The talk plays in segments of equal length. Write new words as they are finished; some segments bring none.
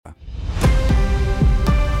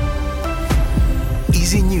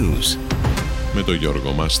Easy News με τον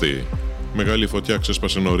Γιώργο Μαστή. Μεγάλη φωτιά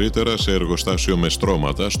ξέσπασε νωρίτερα σε εργοστάσιο με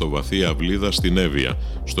στρώματα στο βαθύ Αυλίδα στην Εύβοια.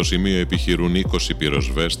 Στο σημείο επιχειρούν 20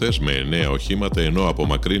 πυροσβέστες με 9 οχήματα, ενώ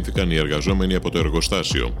απομακρύνθηκαν οι εργαζόμενοι από το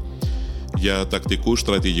εργοστάσιο. Για τακτικούς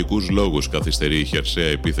στρατηγικούς λόγους καθυστερεί η χερσαία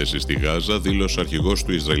επίθεση στη Γάζα, δήλωσε αρχηγός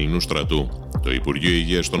του Ισραηλινού στρατού. Το Υπουργείο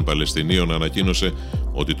Υγείας των Παλαιστινίων ανακοίνωσε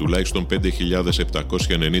ότι τουλάχιστον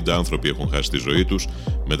 5.790 άνθρωποι έχουν χάσει τη ζωή τους,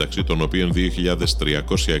 μεταξύ των οποίων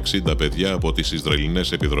 2.360 παιδιά από τις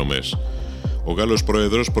Ισραηλινές επιδρομές. Ο Γάλλος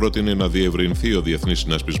Πρόεδρος πρότεινε να διευρυνθεί ο διεθνής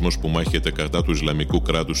συνασπισμός που μάχεται κατά του Ισλαμικού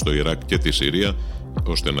κράτους στο Ιράκ και τη Συρία,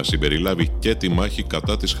 ώστε να συμπεριλάβει και τη μάχη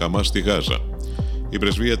κατά της Χαμάς στη Γάζα. Η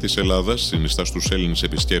πρεσβεία της Ελλάδας συνιστά στους Έλληνες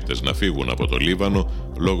επισκέπτες να φύγουν από το Λίβανο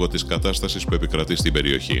λόγω της κατάστασης που επικρατεί στην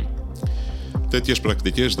περιοχή. Τέτοιες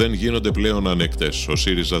πρακτικές δεν γίνονται πλέον ανεκτές. Ο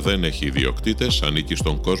ΣΥΡΙΖΑ δεν έχει ιδιοκτήτες, ανήκει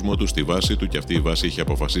στον κόσμο του, στη βάση του, και αυτή η βάση έχει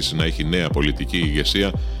αποφασίσει να έχει νέα πολιτική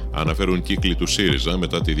ηγεσία, αναφέρουν κύκλοι του ΣΥΡΙΖΑ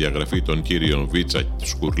μετά τη διαγραφή των κύριων Βίτσα,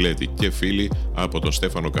 Σκουρλέτη και Φίλη από τον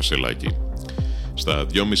Στέφανο Κασελάκη. Στα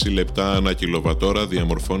 2,5 λεπτά ανά κιλοβατόρα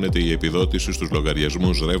διαμορφώνεται η επιδότηση στους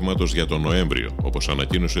λογαριασμούς ρεύματος για τον Νοέμβριο, όπως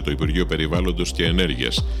ανακοίνωσε το Υπουργείο Περιβάλλοντος και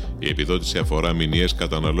Ενέργειας. Η επιδότηση αφορά μηνιαίες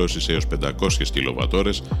καταναλώσεις έως 500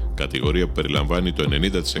 κιλοβατόρες, κατηγορία που περιλαμβάνει το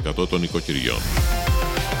 90% των οικοκυριών.